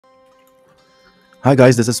Hi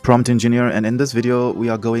guys, this is Prompt Engineer, and in this video we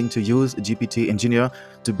are going to use GPT Engineer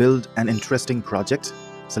to build an interesting project.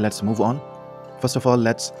 So let's move on. First of all,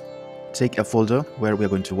 let's take a folder where we are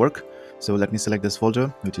going to work. So let me select this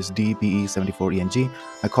folder, which is DPE74ENG.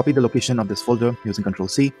 I copy the location of this folder using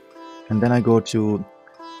Ctrl+C, and then I go to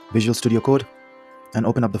Visual Studio Code and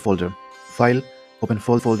open up the folder. File, open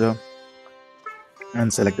folder,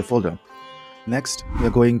 and select the folder. Next, we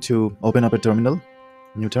are going to open up a terminal,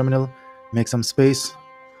 new terminal, make some space,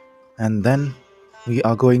 and then we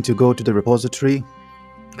are going to go to the repository,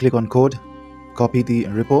 click on code, copy the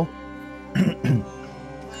repo,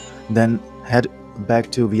 then head back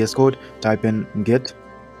to VS Code, type in git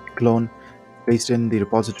clone, paste in the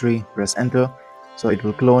repository, press enter, so it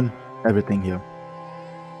will clone everything here.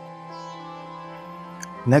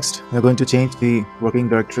 Next, we're going to change the working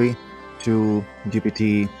directory to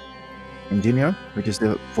GPT Engineer, which is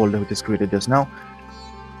the folder which is created just now.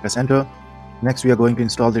 Press enter. Next, we are going to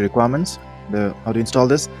install the requirements. How to install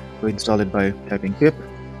this? We install it by typing pip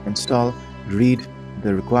install read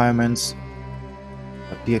the requirements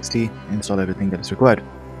 .txt, install everything that is required.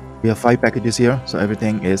 We have 5 packages here, so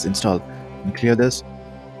everything is installed. And clear this.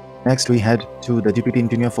 Next, we head to the GPT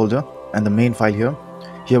Engineer folder and the main file here.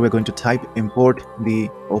 Here we're going to type import the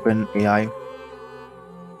OpenAI,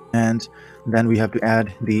 and then we have to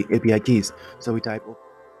add the API keys. So we type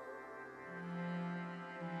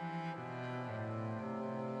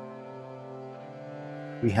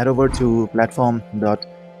we head over to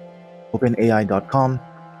platform.openai.com,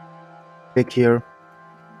 click here,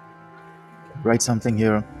 write something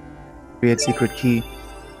here, create secret key,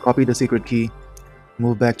 copy the secret key,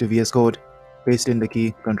 move back to VS Code, paste in the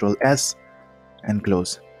key, Ctrl+S, and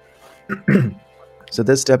close. So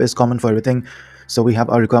this step is common for everything. So we have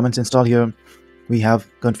our requirements installed here. We have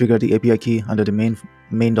configured the API key under the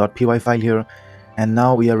main.py file here, and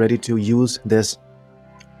now we are ready to use this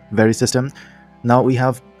very system. Now we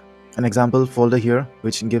have an example folder here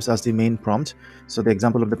which gives us the main prompt. So the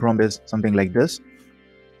example of the prompt is something like this.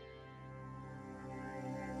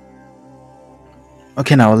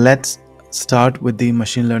 Okay, now let's start with the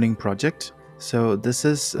machine learning project. So this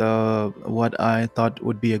is what I thought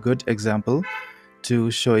would be a good example to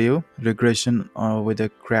show you regression with a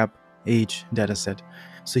crab age dataset.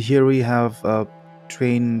 So here we have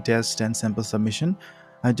train, test, and sample submission.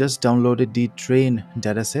 I just downloaded the train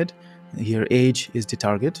dataset. Here age is the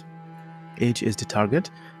target.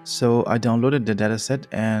 So I downloaded the dataset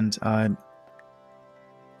and I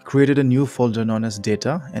created a new folder known as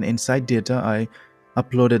data, and inside data I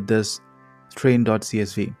uploaded this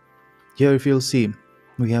train.csv. Here if you'll see,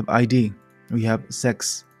 we have ID, we have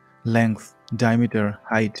sex, length, diameter,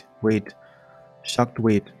 height, weight, shucked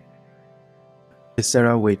weight,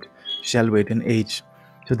 viscera weight, shell weight, and age.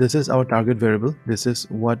 So this is our target variable. This is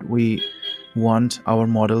what we want our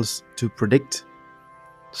models to predict.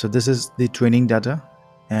 So this is the training data,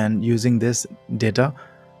 and using this data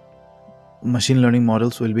machine learning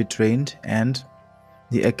models will be trained, and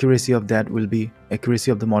the accuracy of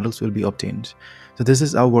the models will be obtained. So this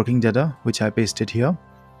is our working data which I pasted here.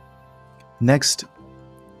 Next,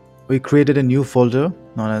 we created a new folder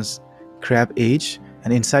known as crab age,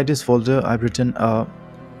 and inside this folder I've written a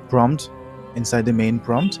prompt inside the main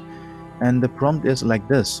prompt, and the prompt is like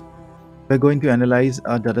this. We're going to analyze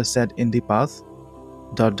a data set in the path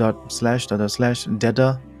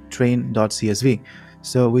 //data train.csv.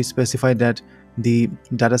 So we specified that the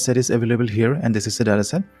data set is available here, and this is the data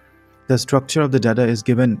set. The structure of the data is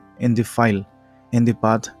given in the file in the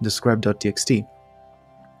path describe.txt.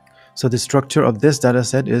 So the structure of this data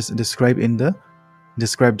set is described in the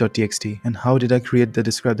describe.txt. And how did I create the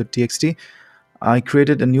describe.txt? I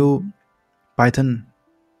created a new Python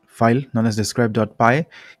file known as describe.py.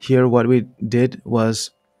 Here what we did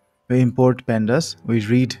was we import pandas, we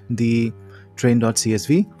read the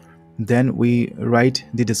train.csv, then we write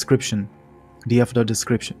the description,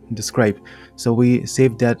 describe. So we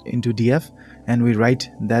save that into df and we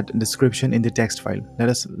write that description in the text file. Let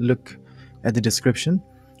us look at the description.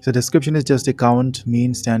 So description is just a count,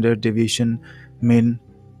 mean, standard, deviation, min,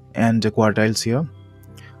 and the quartiles here,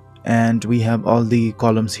 and we have all the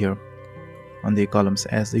columns here on the columns,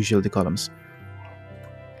 as usual, the columns.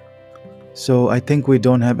 So I think we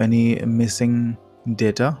don't have any missing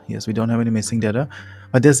data. Yes, we don't have any missing data,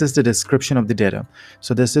 but this is the description of the data.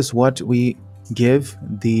 So this is what we give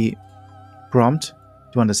the prompt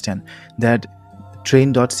to understand, that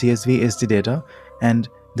train.csv is the data and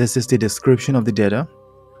this is the description of the data.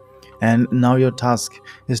 And now your task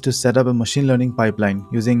is to set up a machine learning pipeline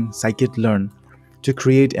using scikit-learn to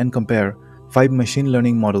create and compare 5 machine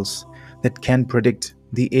learning models that can predict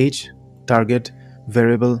the age target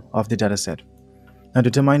variable of the dataset. Now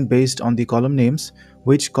determine based on the column names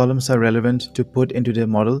which columns are relevant to put into the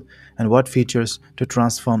model and what features to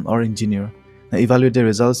transform or engineer. Now evaluate the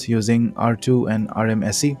results using R2 and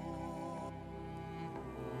RMSE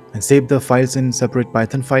and save the files in separate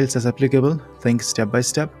Python files as applicable. Think step by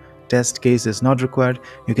step. Test case is not required.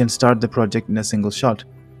 You can start the project in a single shot.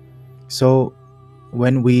 So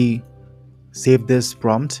when we save this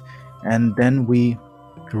prompt and then we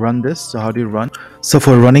run this, so how do you run? So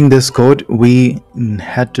for running this code, we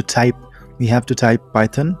have to type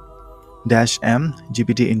Python -m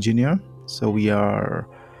GPT Engineer. So we are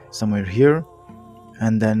somewhere here,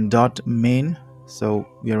 and then .main. So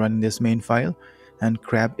we are running this main file, and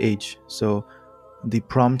crab h. So the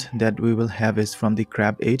prompt that we will have is from the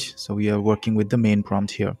crab h. So we are working with the main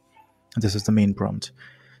prompt here. This is the main prompt.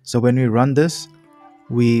 So when we run this,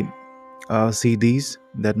 we see these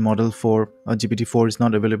that model for GPT-4 is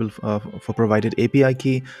not available for provided API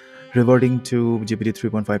key, reverting to GPT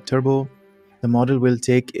 3.5 Turbo. The model will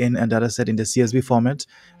take in a dataset in the CSV format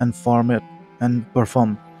and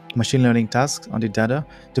perform machine learning tasks on the data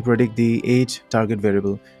to predict the age target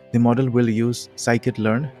variable. The model will use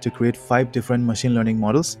sklearn to create 5 different machine learning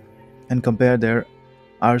models and compare their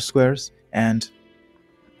R-squares and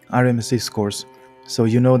RMSE scores. So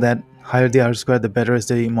you know that higher the R-square, the better is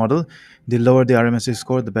the model. The lower the RMSE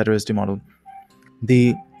score, the better is the model.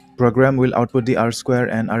 The program will output the R-square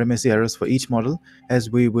and RMSE errors for each model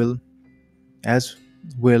as well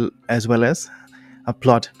as a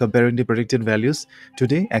plot comparing the predicted values to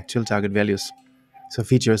the actual target values. So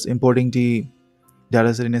features: importing the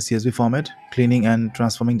dataset in a CSV format, cleaning and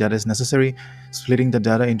transforming data is necessary, splitting the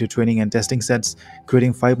data into training and testing sets,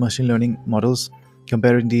 creating 5 machine learning models,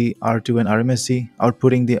 comparing the R2 and RMSE,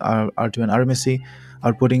 outputting the R2 and RMSE,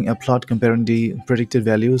 outputting a plot comparing the predicted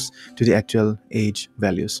values to the actual age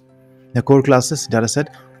values. The core classes: dataset,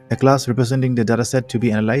 a class representing the dataset to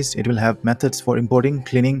be analyzed. It will have methods for importing,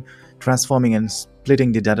 cleaning, transforming, and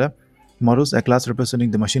splitting the data. Models, a class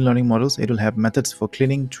representing the machine learning models. It will have methods for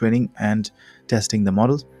cleaning, training, and testing the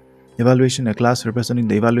models. Evaluation, a class representing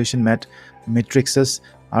the evaluation matrices,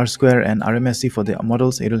 R-square and RMSE for the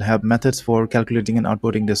models. It will have methods for calculating and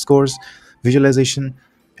outputting the scores. Visualization,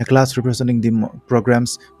 a class representing the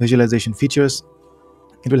program's visualization features.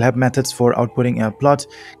 It will have methods for outputting a plot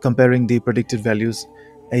comparing the predicted values,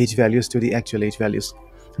 age values to the actual age values.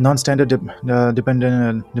 Non-standard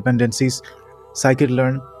dependencies,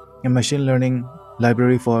 sklearn, a machine learning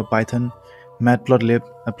library for Python, matplotlib,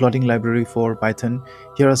 a plotting library for Python.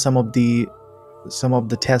 Here are some of the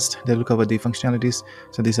tests that will cover the functionalities.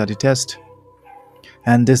 So these are the tests,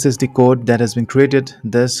 and this is the code that has been created.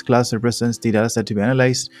 This class represents the dataset to be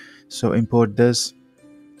analyzed. So import this.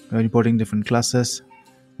 We're importing different classes.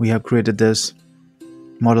 We have created this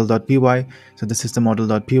model.py. So this is the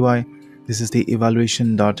model.py. This is the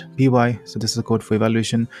evaluation.py. So this is the code for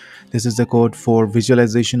evaluation. This is the code for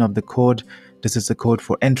visualization of the code. This is the code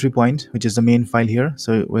for entry point, which is the main file here.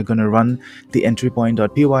 So we're going to run the entry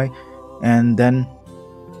point.py, and then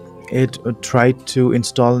it tried to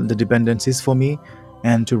install the dependencies for me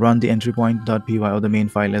and to run the entry point.py or the main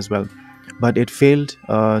file as well. But it failed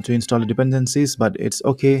to install the dependencies, but it's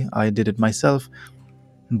okay. I did it myself.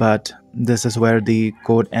 But this is where the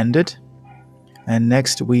code ended. And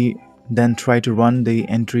next we then try to run the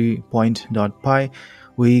entry point.py.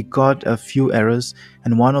 We got a few errors,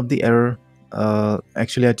 and one of the error,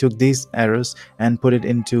 actually I took these errors and put it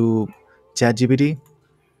into ChatGPT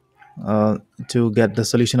to get the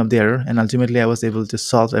solution of the error, and ultimately I was able to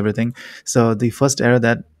solve everything. So the first error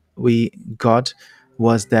that we got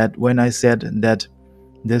was that when I said that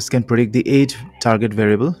this can predict the age target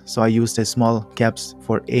variable, so I used a small caps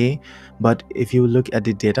for A, but if you look at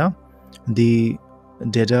the data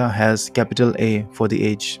has capital A for the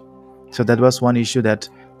age. So that was one issue that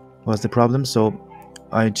was the problem. So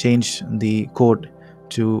I changed the code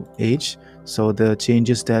to age. So the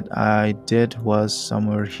changes that I did was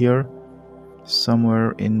somewhere here,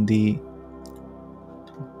 somewhere in the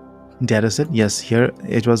dataset. Yes, here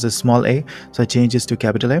it was a small a, so I changed this to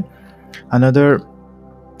capital A. Another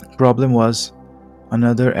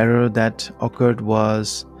error that occurred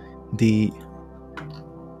was the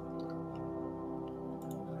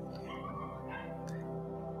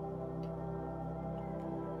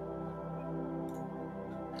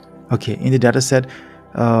in the dataset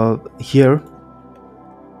here,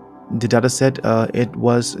 the dataset it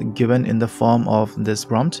was given in the form of this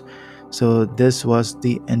prompt. So this was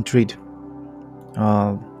the entered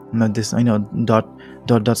this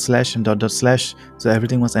dot slash and dot slash, so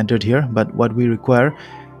everything was entered here, but what we require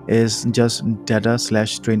is just data /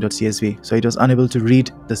 train.csv. So it was unable to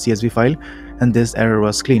read the CSV file, and this error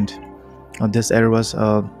was cleaned. this error was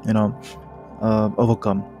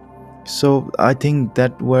overcome. So I think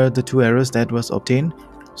that were the two errors that was obtained.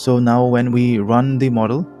 So now when we run the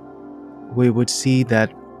model, we would see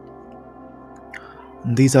that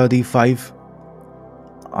these are the 5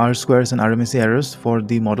 R squares and RMSE errors for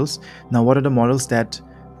the models. Now what are the models that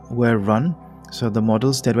were run? So the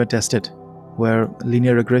models that were tested were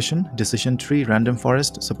linear regression, decision tree, random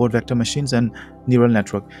forest, support vector machines, and neural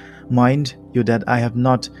network. Mind you that I have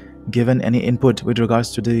not given any input with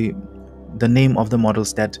regards to the name of the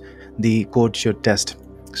models that the code should test.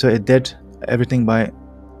 So it did everything by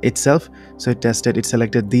itself. So it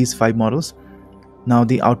selected these 5 models. Now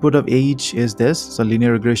the output of each is this. So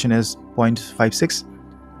linear regression is 0.56.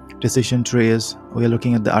 Decision tree is, we are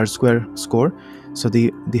looking at the R square score. So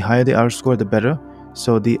the higher the R score, the better.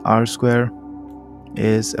 So the R square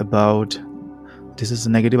is about, this is a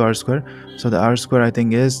negative R square. So the R square I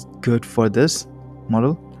think is good for this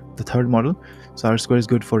model, the third model. So R square is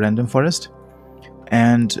good for random forest.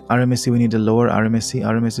 And RMSE, we need a lower RMSE.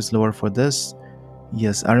 RMSE is lower for this.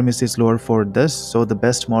 Yes, RMSE is lower for this. So the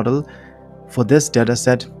best model for this data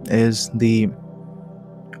set is the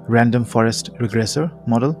random forest regressor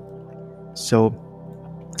model. So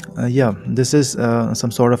yeah, this is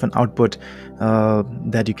some sort of an output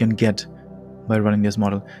that you can get by running this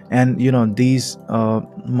model. And these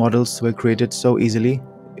models were created so easily.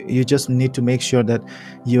 You just need to make sure that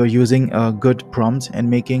you're using a good prompt and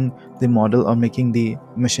making the model, or making the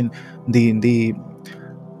machine, the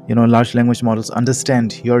large language models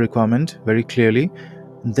understand your requirement very clearly.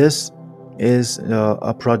 This is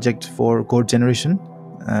a project for code generation,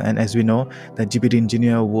 and as we know that GPT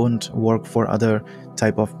Engineer won't work for other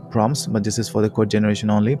type of prompts, but this is for the code generation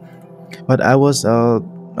only. But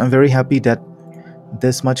I'm very happy that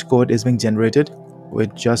this much code is being generated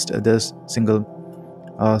with just this simple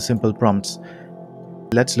prompts.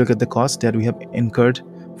 Let's look at the cost that we have incurred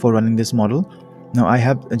for running this model. Now I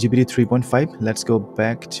have a GPT 3.5. Let's go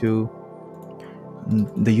back to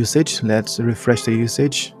the usage. Let's refresh the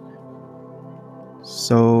usage.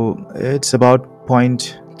 So it's about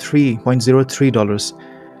 $0.03.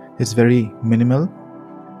 It's very minimal.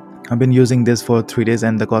 I've been using this for 3 days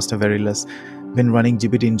and the costs are very less. Been running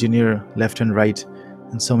GPT Engineer left and right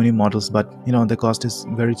and so many models, but the cost is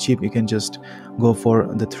very cheap. You can just go for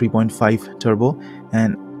the 3.5 turbo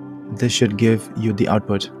and this should give you the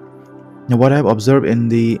output. Now what I've observed in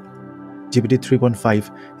the GPT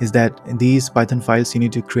 3.5 is that these Python files you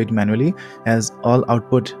need to create manually, as all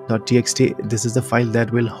output.txt, this is the file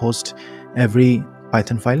that will host every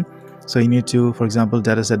Python file. So you need to, for example,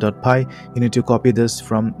 dataset.py, you need to copy this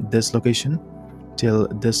from this location till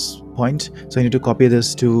this point. So you need to copy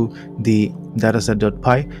this to the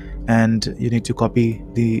dataset.py, and you need to copy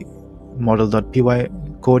the model.py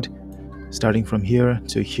code starting from here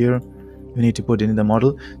to here. You need to put it in the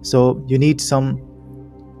model. So you need some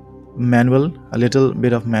a little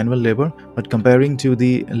bit of manual labor, but comparing to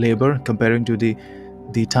the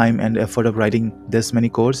time and effort of writing this many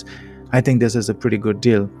codes, I think this is a pretty good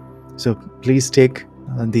deal. So please take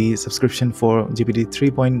the subscription for GPT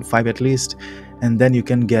 3.5 at least, and then you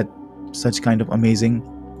can get such kind of amazing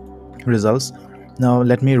results. Now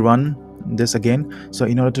let me run this again. So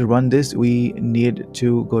in order to run this, we need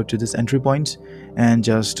to go to this entry point and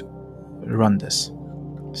just run this.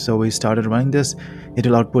 So we started running this. It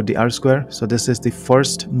will output the R square. So this is the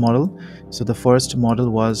first model. So the first model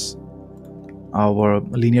was our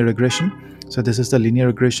linear regression. So this is the linear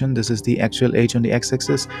regression. This is the actual age on the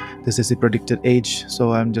x-axis. This is the predicted age.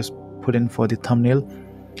 So I'm just put in for the thumbnail.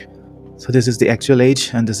 So this is the actual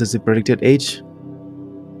age and this is the predicted age.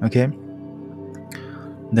 Okay.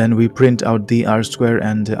 Then we print out the R square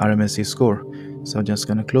and the RMSE score. So I'm just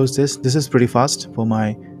gonna close this. This is pretty fast for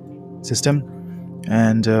my system.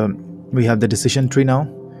 And we have the decision tree now.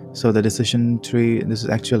 So the decision tree, this is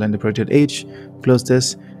actual and the predicted age. Close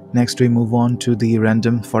this. Next we move on to the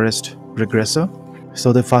random forest regressor.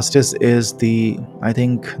 So the fastest is I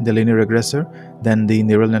think the linear regressor, then the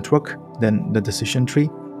neural network, then the decision tree,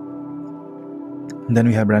 then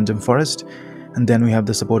we have random forest, and then we have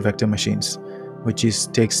the support vector machines, which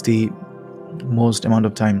takes the most amount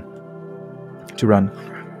of time to run.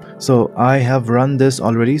 So I have run this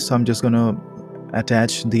already, so I'm just gonna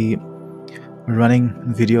attach the running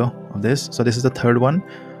video of this. So this is the third one.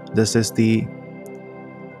 This is the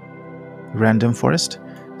random forest.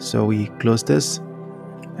 So we close this,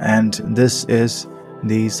 and this is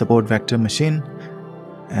the support vector machine,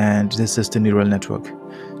 and this is the neural network.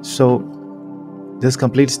 So this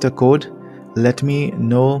completes the code. Let me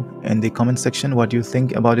know in the comment section what you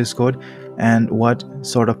think about this code and what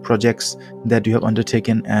sort of projects that you have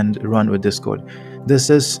undertaken and run with this code. This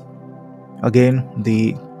is again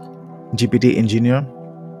the GPT Engineer,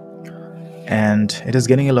 and it is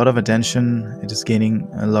getting a lot of attention. It is gaining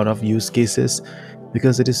a lot of use cases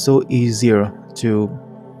because it is so easier to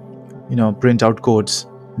print out codes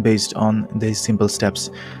based on these simple steps.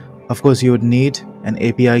 Of course, you would need an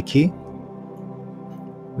API key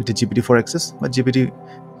with the GPT-4 access, but GPT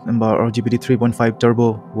or GPT 3.5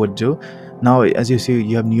 Turbo would do. Now, as you see,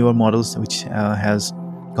 you have newer models which has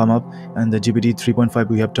come up, and the GPT 3.5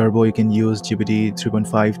 we have Turbo. You can use GPT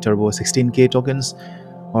 3.5 Turbo 16K tokens,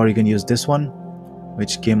 or you can use this one,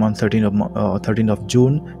 which came on 13th of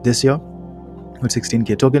June this year with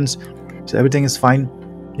 16K tokens. So everything is fine.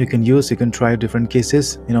 You can try different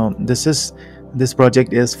cases. This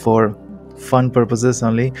project is for fun purposes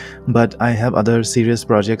only, but I have other serious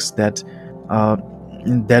projects that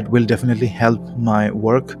will definitely help my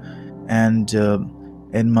work and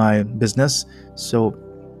in my business. So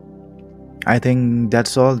I think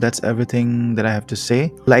that's all. That's everything that I have to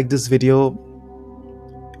say. Like this video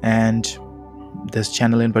and this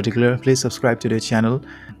channel in particular, please subscribe to the channel.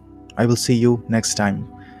 I will see you next time.